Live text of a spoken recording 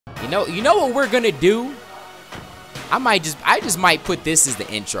You know what we're gonna do? I just might put this as the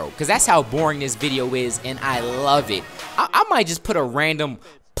intro, because that's how boring this video is, and I love it. I might just put a random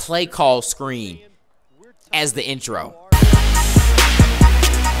play call screen as the intro.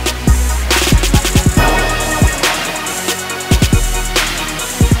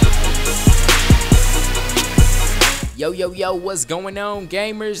 Yo, what's going on,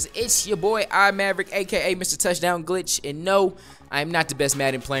 gamers? It's your boy, mav-rik, aka Mr. Touchdown Glitch, and no, I am not the best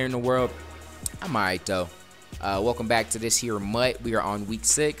Madden player in the world. I'm alright, though. Welcome back to this here mutt. We are on week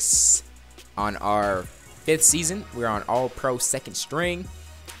 6 on our 5th season. We're on All-Pro second string.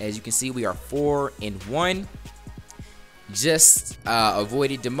 As you can see, we are 4-1. Just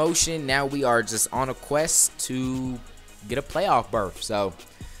avoided demotion. Now we are just on a quest to get a playoff berth. So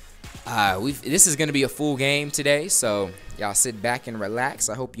this is going to be a full game today, so y'all sit back and relax.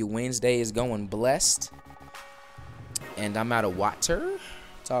 I hope your Wednesday is going blessed. And I'm out of water.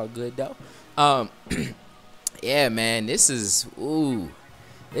 It's all good, though. Yeah, man, this has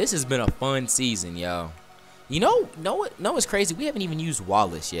been a fun season, yo. You know what's crazy? We haven't even used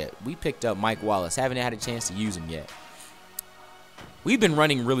Wallace yet. We picked up Mike Wallace. Haven't had a chance to use him yet. We've been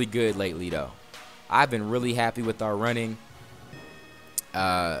running really good lately, though. I've been really happy with our running.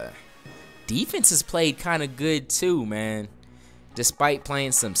 Defense has played kind of good too, man. Despite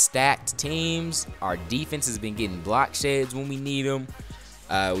playing some stacked teams, our defense has been getting block sheds when we need them.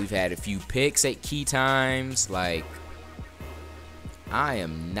 We've had a few picks at key times. Like, I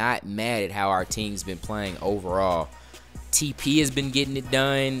am not mad at how our team's been playing overall. TP has been getting it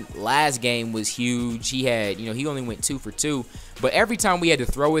done. Last game was huge. He had, he only went 2 for 2, but every time we had to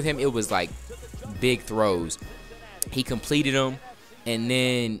throw with him, it was like big throws. He completed them. And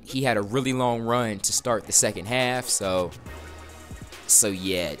then he had a really long run to start the second half. So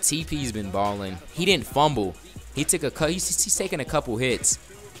yeah, TP's been balling. He didn't fumble. He took he's taken a couple hits,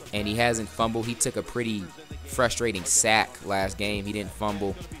 and he hasn't fumbled. He took a pretty frustrating sack last game. He didn't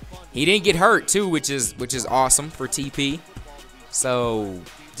fumble. He didn't get hurt too, which is awesome for TP. So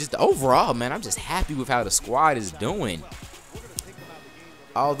just overall, man, I'm just happy with how the squad is doing.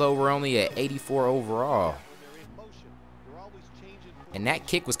 Although we're only at 84 overall. And that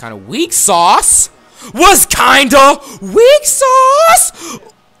kick was kind of weak sauce. Was kind of weak sauce.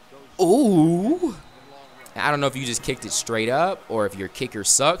 Ooh. I don't know if you just kicked it straight up or if your kicker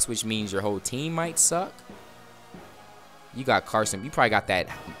sucks, which means your whole team might suck. You got Carson. You probably got that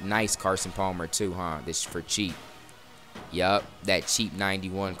nice Carson Palmer too, huh? This for cheap. Yup, that cheap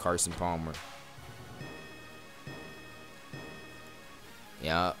 91 Carson Palmer.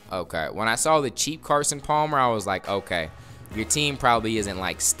 Yeah, okay. When I saw the cheap Carson Palmer, I was like, okay. Your team probably isn't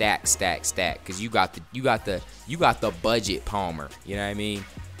like stack, because you got the budget Palmer. You know what I mean?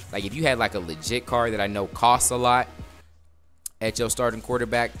 Like if you had like a legit card that I know costs a lot at your starting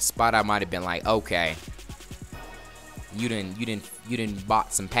quarterback spot, I might have been like, okay, you didn't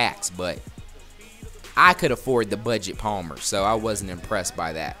bought some packs, but I could afford the budget Palmer, so I wasn't impressed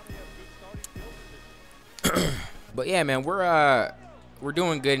by that. But yeah, man, we're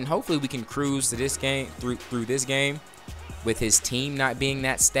doing good, and hopefully we can cruise to this game through this game. With his team not being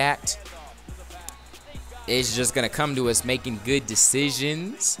that stacked, it's just going to come to us making good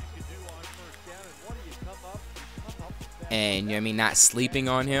decisions. And, not sleeping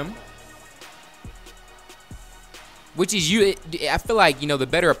on him. Which is, I feel like, the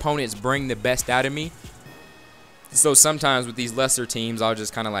better opponents bring the best out of me. So sometimes with these lesser teams, I'll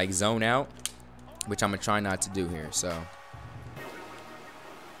just kind of like zone out. Which I'm going to try not to do here, so.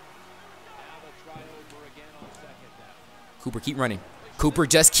 Cooper, keep running. Cooper,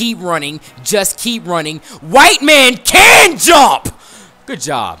 just keep running. Just keep running. White man can jump! Good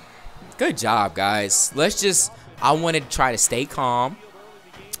job. Good job, guys. I want to try to stay calm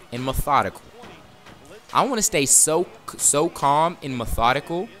and methodical. I want to stay so calm and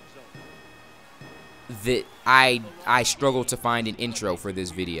methodical that I struggle to find an intro for this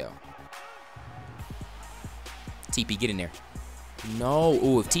video. TP, get in there. No.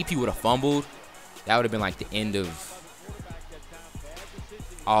 Ooh, if TP would have fumbled, that would have been like the end of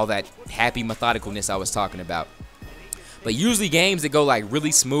all that happy methodicalness I was talking about. But usually games that go like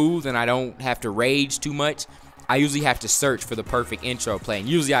really smooth and I don't have to rage too much, I usually have to search for the perfect intro play. And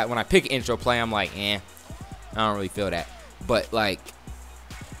usually when I pick an intro play, I'm like, I don't really feel that. But like,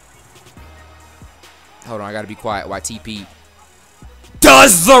 hold on, I gotta be quiet while TP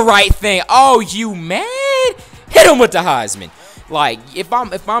does the right thing. Oh, you mad? Hit him with the Heisman. Like, if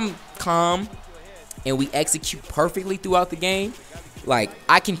I'm calm and we execute perfectly throughout the game, like,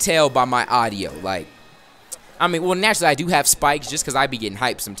 I can tell by my audio. Like, I mean, well, naturally, I do have spikes just because I be getting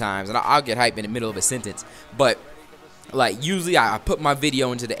hyped sometimes. And I'll get hyped in the middle of a sentence. But Like, usually I put my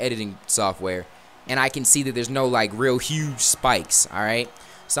video into the editing software, and I can see that there's no, like, real huge spikes, all right?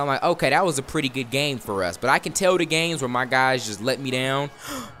 So I'm like, okay, that was a pretty good game for us. But I can tell the games where my guys just let me down.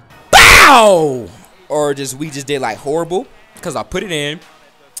 Bow! Or we just did, like, horrible, because I put it in.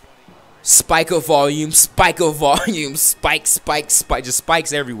 Spike of volume, spike, spike, just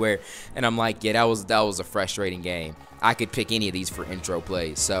spikes everywhere. And I'm like, yeah, that was a frustrating game. I could pick any of these for intro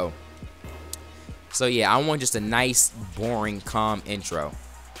plays. So yeah, I want just a nice, boring, calm intro.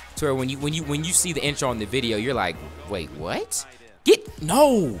 To where when you see the intro on the video, you're like, wait, what?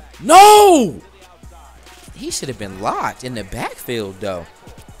 No! He should have been locked in the backfield though.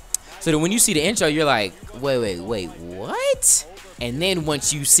 So that when you see the intro, you're like, wait, what? And then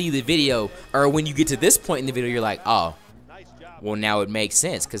once you see the video, or when you get to this point in the video, you're like, oh, well now it makes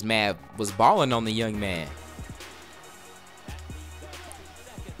sense, because Mav was balling on the young man.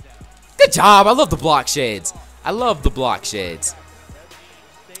 Good job. I love the block sheds.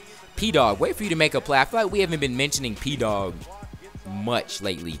 P-Dog, wait for you to make a play. I feel like we haven't been mentioning P-Dog much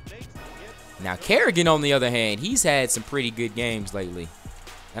lately. Now, Kerrigan, on the other hand, he's had some pretty good games lately.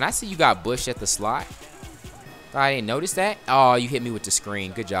 And I see you got Bush at the slot. I didn't notice that. Oh, you hit me with the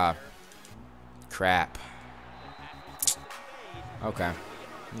screen. Good job. Crap. Okay.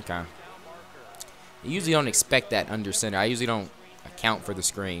 I usually don't expect that under center. I usually don't account for the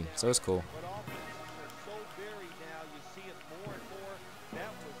screen, so it's cool.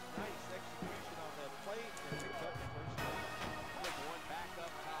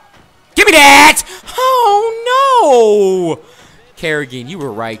 Give me that! Oh no! Kerrigan, you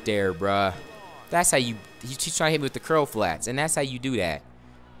were right there, bruh. That's how he's trying to hit me with the curl flats, and that's how you do that.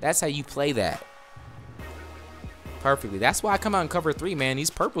 That's how you play that. Perfectly. That's why I come out in cover 3, man. These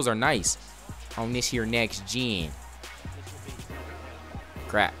purples are nice on this here next gen.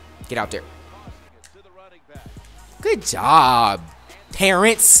 Crap. Get out there. Good job,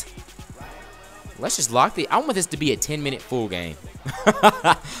 Terrence. Let's just lock the... I want this to be a 10-minute full game.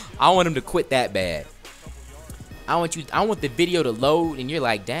 I want him to quit that bad. I want the video to load, and you're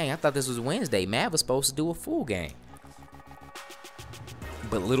like, dang, I thought this was Wednesday. Mav was supposed to do a full game.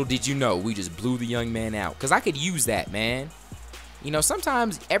 But little did you know, we just blew the young man out. Because I could use that, man. You know,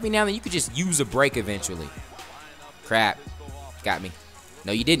 sometimes, every now and then, you could just use a break eventually. Crap. Got me.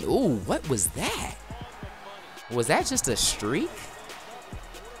 No, you didn't. Ooh, what was that? Was that just a streak?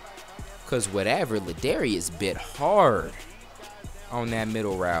 Because whatever, Ladarius bit hard on that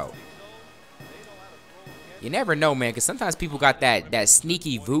middle route. You never know, man, because sometimes people got that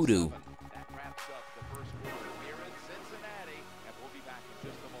sneaky voodoo.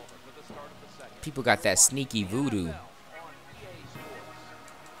 People got that sneaky voodoo.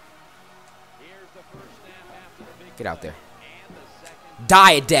 Get out there.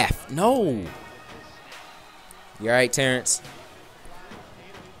 Die a death. No. You alright, Terrence?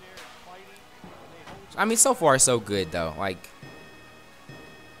 I mean, so far so good though. Like,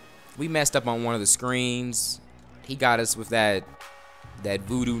 we messed up on one of the screens. He got us with that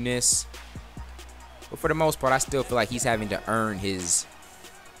voodoo-ness. But for the most part, I still feel like he's having to earn his...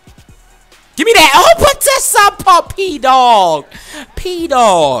 Give me that! Oh, put this up, P-Dog!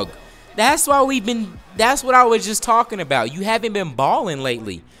 P-Dog! That's why we've been... That's what I was just talking about. You haven't been balling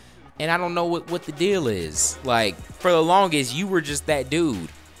lately. And I don't know what the deal is. Like, for the longest, you were just that dude.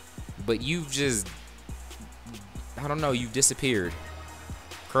 But you've just... I don't know, you've disappeared.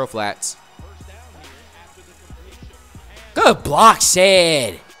 Curl flats. Good block,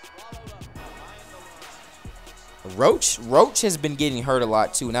 Shed. Roach has been getting hurt a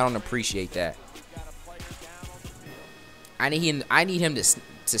lot too, and I don't appreciate that. I need him to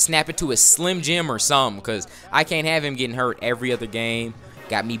snap it to a Slim Jim or something, because I can't have him getting hurt every other game.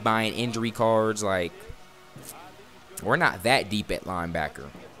 Got me buying injury cards. Like, we're not that deep at linebacker.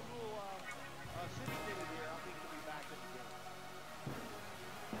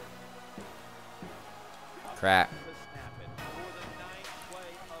 Crap.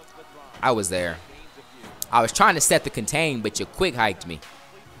 I was there. I was trying to set the contain, but you quick hiked me.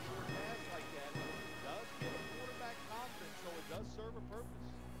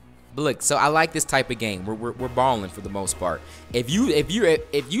 But look, so I like this type of game. We're balling for the most part. If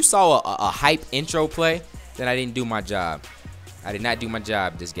you saw a hype intro play, then I didn't do my job. I did not do my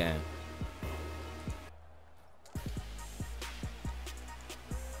job this game.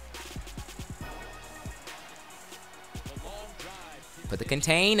 Put the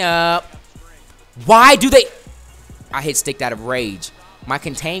contain up. Why do they... I hit sticked out of rage. My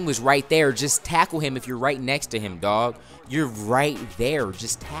contain was right there. Just tackle him if you're right next to him, dog. You're right there.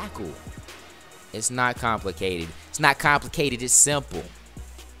 Just tackle. It's not complicated. It's not complicated. It's simple.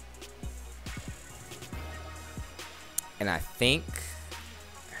 And I think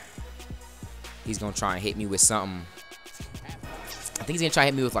he's gonna try and hit me with something. I think he's gonna try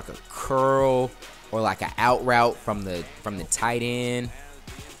and hit me with like a curl or like an out route from the tight end.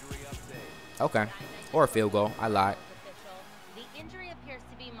 Okay, or a field goal. I lied. The injury appears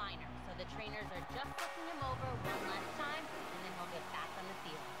to be minor, so the trainers are just looking him over one last time, and then he'll get back on the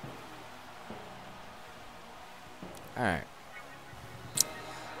field. All right.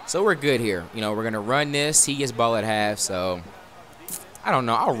 So we're good here. You know, we're gonna run this. He gets ball at half, so I don't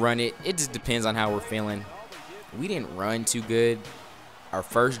know. I'll run it. It just depends on how we're feeling. We didn't run too good our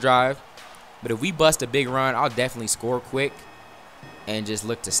first drive, but if we bust a big run, I'll definitely score quick and just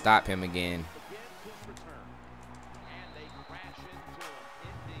look to stop him again.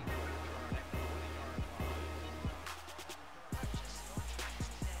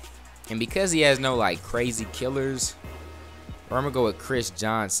 And because he has no like crazy killers, or I'm gonna go with Chris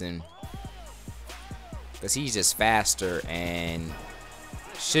Johnson because he's just faster and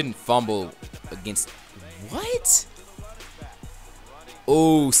shouldn't fumble against what?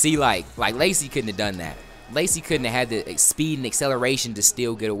 Oh, see, like Lacey couldn't have done that. Lacey couldn't have had the speed and acceleration to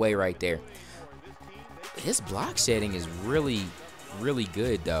still get away right there. His block shedding is really, really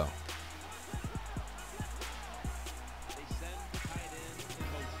good though.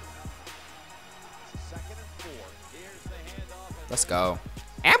 Let's go.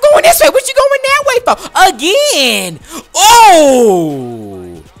 I'm going this way. What you going that way for? Again.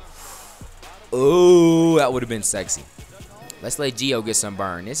 Oh. Oh, that would have been sexy. Let's let Gio get some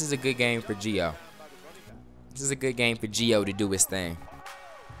burn. This is a good game for Gio. This is a good game for Gio to do his thing.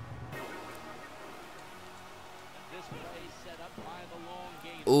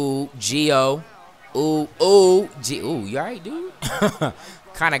 Ooh, Gio. Ooh, ooh, ooh, you alright, dude?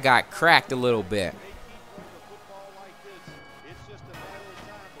 Kind of got cracked a little bit.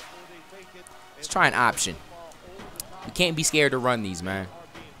 Let's try an option. You can't be scared to run these, man.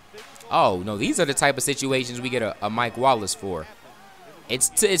 Oh, no, these are the type of situations we get a Mike Wallace for.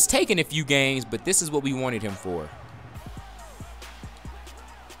 It's taken a few games, but this is what we wanted him for.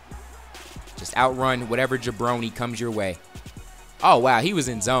 Just outrun whatever jabroni comes your way. Oh, wow, he was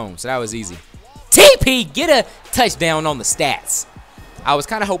in zone, so that was easy. TP, get a touchdown on the stats. I was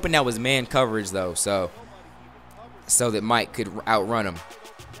kind of hoping that was man coverage, though, so that Mike could outrun him.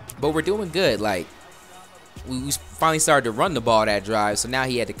 But we're doing good. Like, we finally started to run the ball that drive, so now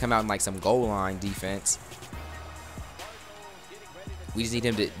he had to come out in, like, some goal line defense. We just need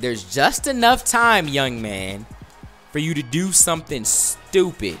him to... There's just enough time, young man, for you to do something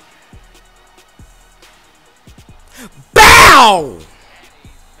stupid. Bow!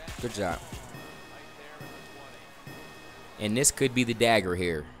 Good job. And this could be the dagger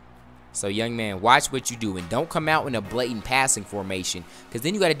here. So, young man, watch what you do. And don't come out in a blatant passing formation, because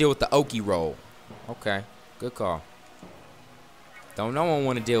then you got to deal with the Okie roll. Okay, good call. Don't no one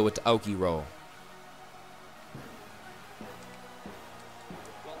want to deal with the Okie roll.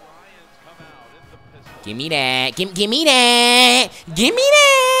 Give me that. Give me that. Give me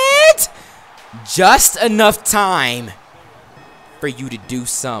that. Just enough time for you to do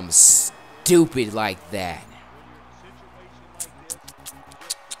something stupid like that.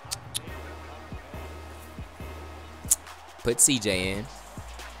 Put CJ in.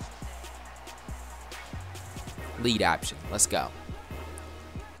 Lead option. Let's go.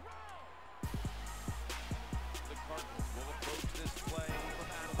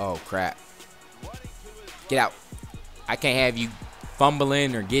 Oh, crap. Get out. I can't have you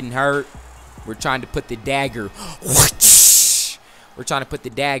fumbling or getting hurt. We're trying to put the dagger. We're trying to put the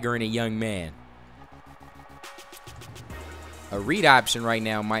dagger in a young man. A read option right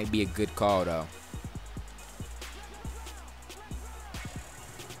now might be a good call, though.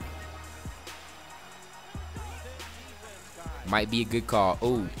 Might be a good call.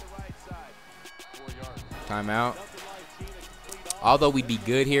 Ooh. Timeout. Although we'd be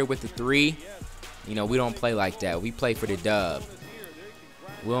good here with the 3, you know, we don't play like that. We play for the dub.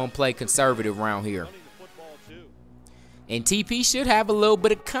 We don't play conservative around here. And TP should have a little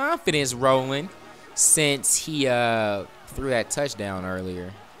bit of confidence rolling since he threw that touchdown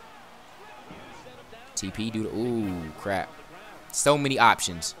earlier. TP do the... Ooh, crap. So many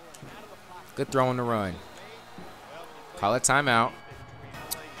options. Good throw on the run. Call a timeout.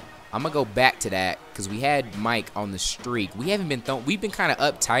 I'm going to go back to that because we had Mike on the streak. We haven't been thrown. We've been kind of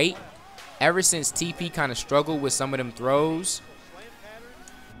uptight ever since TP kind of struggled with some of them throws.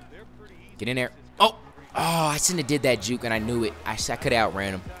 Get in there. Oh, I shouldn't have did that juke, and I knew it. I could have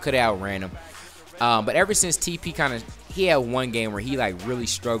outran him. Could have outran him. But ever since TP kind of, he had one game where he like really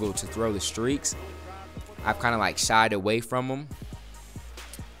struggled to throw the streaks. I've kind of like shied away from him.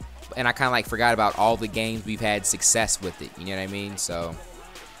 and I kind of like forgot about all the games we've had success with it. You know what I mean? So.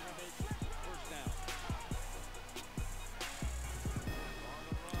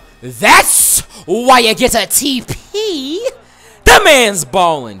 That's why you get a TP. The man's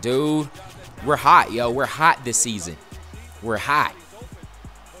balling, dude. We're hot, yo. We're hot this season. We're hot.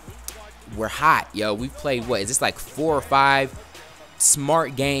 We're hot, yo. We've played, what, is this like 4 or 5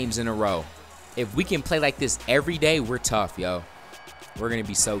 smart games in a row? If we can play like this every day, we're tough, yo. We're going to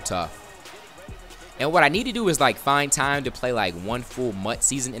be so tough. And what I need to do is like find time to play like 1 full MUT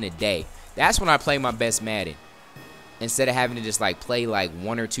season in a day. That's when I play my best Madden. Instead of having to just like play like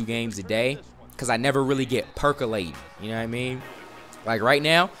 1 or 2 games a day, because I never really get percolating. You know what I mean? Like right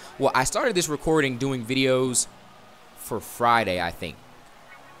now, well, I started this recording doing videos for Friday, I think.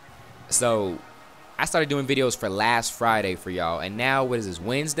 So I started doing videos for last Friday for y'all, and now what is this,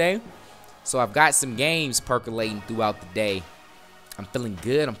 Wednesday? So I've got some games percolating throughout the day. I'm feeling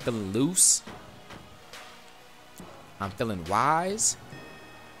good. I'm feeling loose. I'm feeling wise.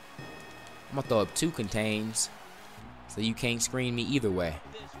 I'm gonna throw up 2 contains. So you can't screen me either way.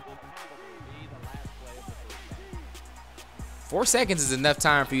 4 seconds is enough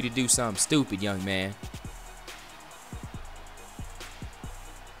time for you to do something stupid, young man.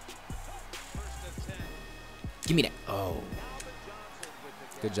 Give me that. Oh.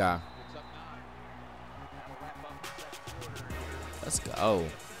 Good job. Let's go.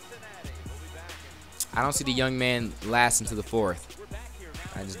 I don't see the young man lasting to the 4th.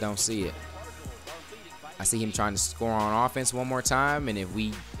 I just don't see it. I see him trying to score on offense one more time, and if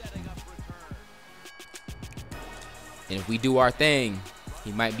we do our thing,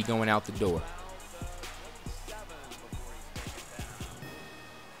 he might be going out the door.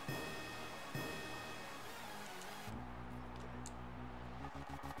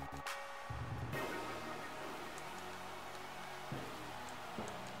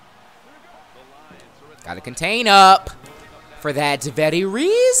 Gotta contain up for that very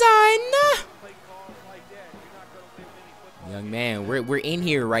reason. Young man, we're in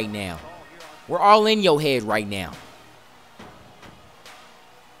here right now. We're all in your head right now.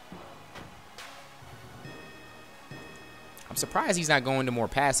 I'm surprised he's not going to more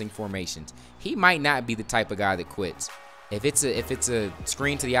passing formations. He might not be the type of guy that quits. If it's a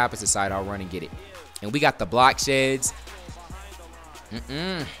screen to the opposite side, I'll run and get it. And we got the block sheds.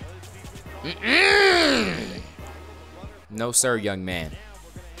 No sir, young man.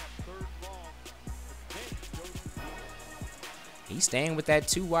 He's staying with that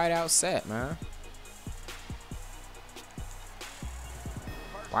 2 wide out set, man.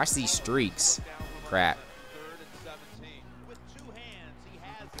 Watch these streaks. Crap.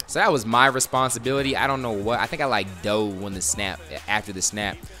 So that was my responsibility. I don't know what. I think I like dove when the snap, after the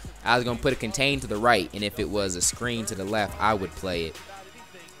snap. I was going to put a contain to the right, and if it was a screen to the left, I would play it.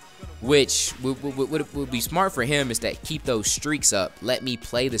 Which would be smart for him is that keep those streaks up. Let me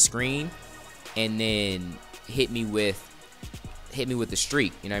play the screen, and then hit me with the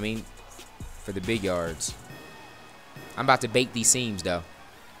streak. You know what I mean? For the big yards. I'm about to bake these seams though.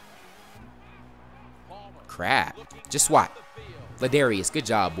 Crap. Just swat. Ladarius, good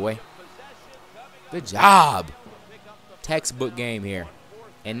job, boy. Good job. Textbook game here.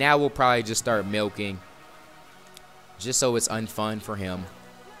 And now we'll probably just start milking. Just so it's unfun for him.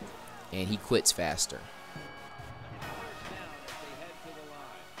 And he quits faster.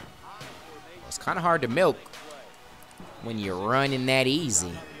 It's kind of hard to milk when you're running that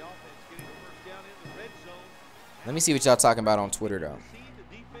easy. Let me see what y'all talking about on Twitter, though.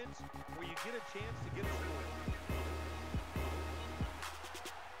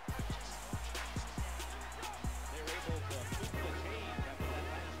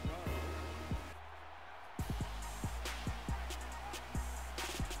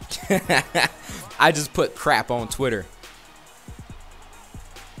 I just put crap on Twitter.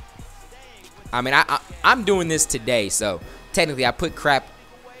 I mean, I'm doing this today, so technically I put crap.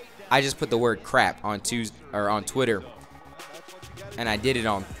 I just put the word crap on Tuesday or on Twitter, and I did it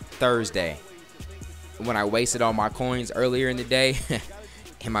on Thursday when I wasted all my coins earlier in the day.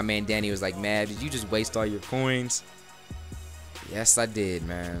 And my man Danny was like, "Man, did you just waste all your coins?" Yes, I did,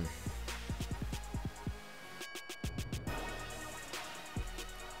 man.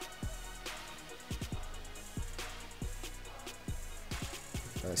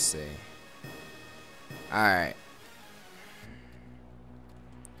 Let's see. All right.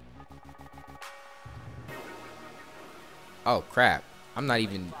 Oh, crap. I'm not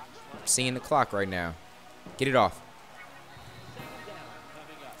even seeing the clock right now. Get it off.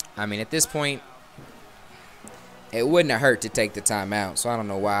 I mean, at this point, it wouldn't have hurt to take the timeout, so I don't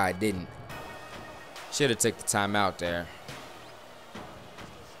know why I didn't. Should have took the timeout there.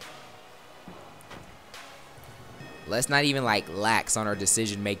 Let's not even like lax on our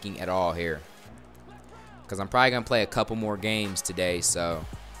decision making at all here, because I'm probably gonna play a couple more games today, so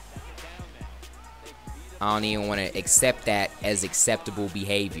I don't even want to accept that as acceptable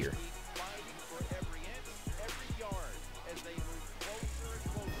behavior.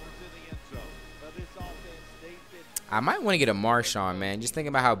 I might want to get a Marshawn, man. Just thinking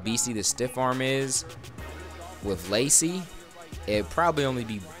about how beastly the stiff arm is with Lacey, it'd probably only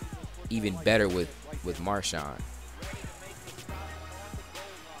be even better with Marshawn.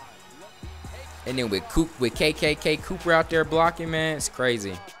 And then with KKK Cooper out there blocking, man, it's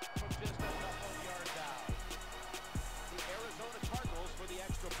crazy.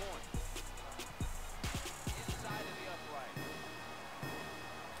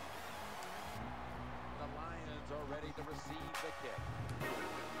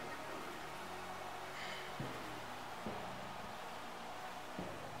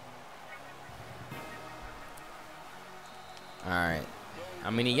 Alright. I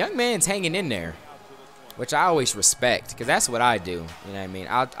mean, the young man's hanging in there, which I always respect, because that's what I do. You know what I mean?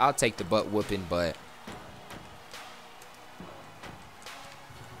 I'll take the butt whooping, but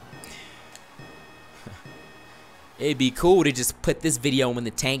it'd be cool to just put this video in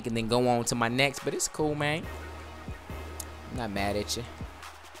the tank and then go on to my next, but it's cool, man. I'm not mad at you.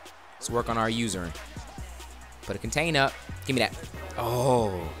 Let's work on our usering. Put a contain up. Give me that.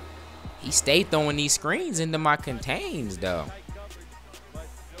 Oh. He stayed throwing these screens into my contains, though.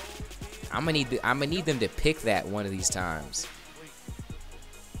 I'm gonna need them to pick that one of these times.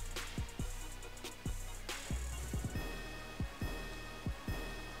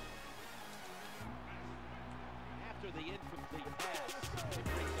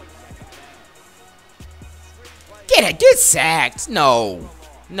 Get sacked. No,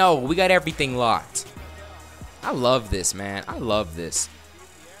 we got everything locked. I love this, man. I love this.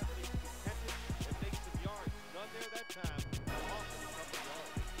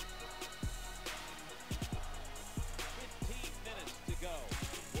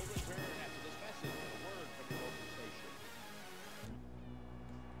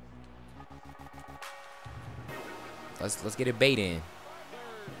 Let's get a bait in.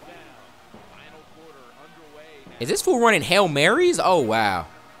 Is this fool running Hail Marys? Oh, wow.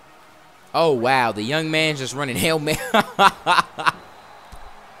 Oh, wow. The young man's just running Hail Mary.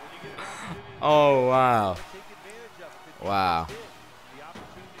 Oh, wow. Wow.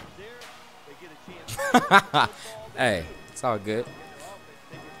 Hey, it's all good.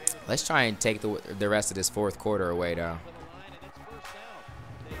 Let's try and take the rest of this fourth quarter away, though.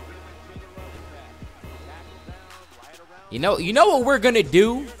 You know what we're gonna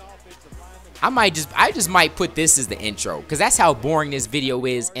do? I just might put this as the intro, because that's how boring this video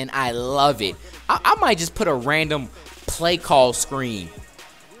is, and I love it. I might just put a random play call screen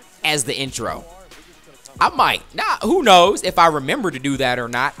as the intro. I might. Nah, who knows if I remember to do that or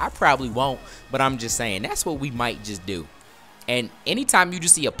not. I probably won't, but I'm just saying that's what we might just do. And anytime you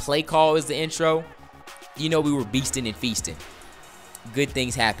just see a play call as the intro, you know we were beasting and feasting. Good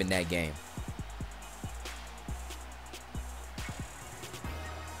things happened that game.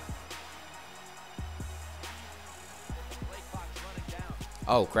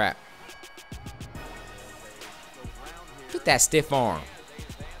 Oh, crap. Get that stiff arm.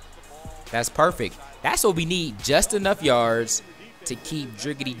 That's perfect. That's what we need. Just enough yards to keep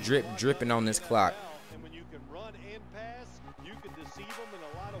drippity drip dripping on this clock. And when you can run and pass, you can deceive them in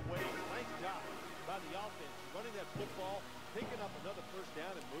a lot of ways. Nice job by the offense. Running that football, picking up another first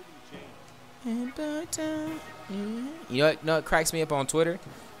down and moving the chains. You know what cracks me up on Twitter?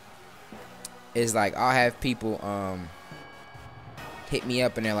 Is like I'll have people hit me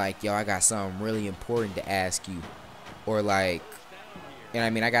up and they're like, yo, I got something really important to ask you. Or like, you know what I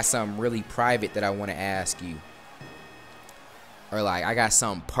mean, I got something really private that I want to ask you. Or like, I got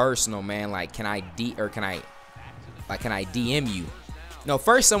something personal, man. Like, can I DM you? No,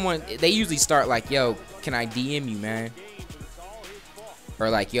 first they usually start like, yo, can I DM you, man? Or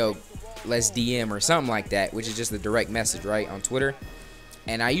like, yo, let's DM or something like that, which is just a direct message, right, on Twitter.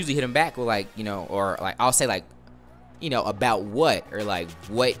 And I usually hit them back with like, you know, or like I'll say like, you know, about what, or like,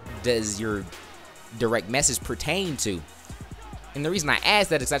 what does your direct message pertain to? And the reason I ask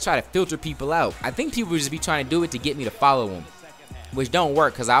that is I try to filter people out. I think people just be trying to do it to get me to follow them, which don't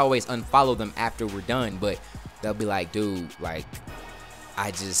work because I always unfollow them after we're done. But they'll be like, dude, like,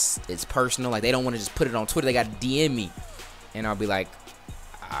 it's personal. Like, they don't want to just put it on Twitter. They got to DM me. And I'll be like,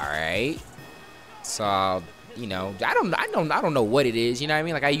 all right. So, you know, I don't know what it is. You know what I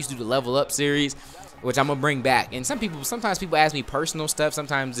mean? Like, I used to do the Level Up series, which I'm gonna bring back. And sometimes people ask me personal stuff.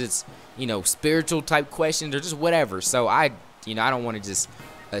 Sometimes it's, you know, spiritual type questions or just whatever. So I don't want to just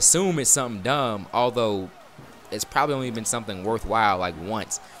assume it's something dumb. Although it's probably only been something worthwhile like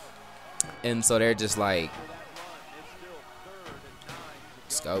once. And so they're just like,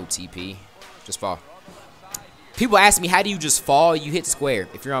 let's go, TP. Just fall. People ask me, how do you just fall? You hit square.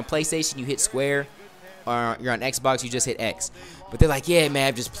 If you're on PlayStation, you hit square. Or you're on Xbox, you just hit X. But they're like, yeah,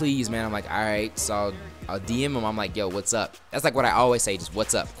 man, just please, man. I'm like, all right. So I'll DM them. I'm like, yo, what's up? That's like what I always say, just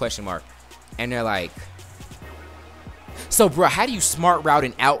what's up, question mark. And they're like, so, bro, how do you smart route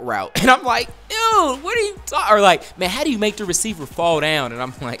and out route? And I'm like, ew, what are you talking? Or like, man, how do you make the receiver fall down? And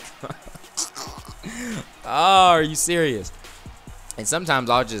I'm like, oh, are you serious? And sometimes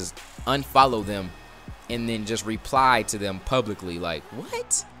I'll just unfollow them and then just reply to them publicly like,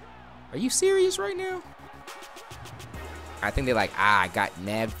 what? Are you serious right now? I think they're like, I got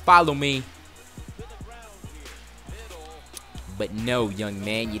nabbed. Follow me. But no, young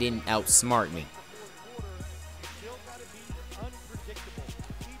man, you didn't outsmart me.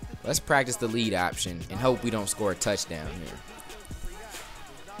 Let's practice the lead option and hope we don't score a touchdown here.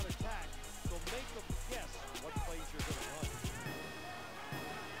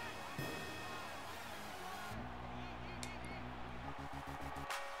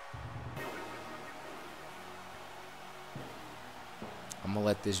 I'm gonna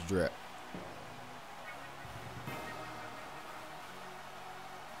let this drip.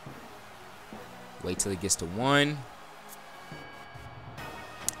 Wait till it gets to 1.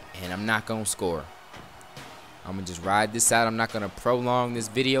 And I'm not gonna score. I'm gonna just ride this out. I'm not gonna prolong this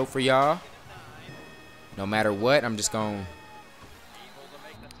video for y'all. No matter what, I'm just gonna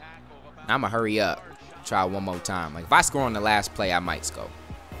hurry up. Try one more time. Like if I score on the last play, I might score.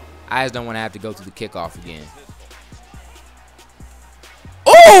 I just don't want to have to go through the kickoff again.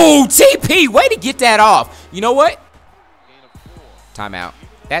 Oh, TP, way to get that off. You know what? Timeout.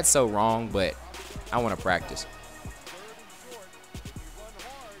 That's so wrong, but I want to practice.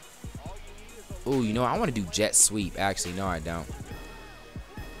 Ooh, you know, I want to do jet sweep. Actually, no, I don't.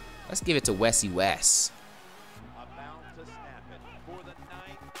 Let's give it to Wessie West.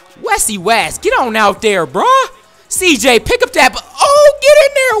 Wessie West, get on out there, bruh. CJ, pick up that. Oh, get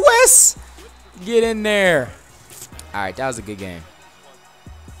in there, Wes. Get in there. All right, that was a good game.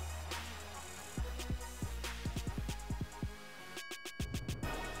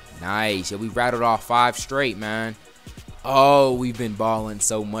 Nice. Yeah, we rattled off 5 straight, man. Oh, we've been balling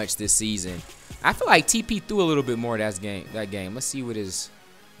so much this season. I feel like TP threw a little bit more that game. Let's see what his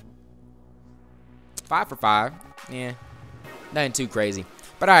 5 for 5. Yeah, nothing too crazy.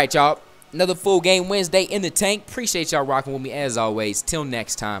 But all right, y'all. Another full game Wednesday in the tank. Appreciate y'all rocking with me as always. Till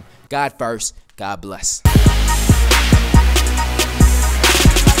next time. God first. God bless.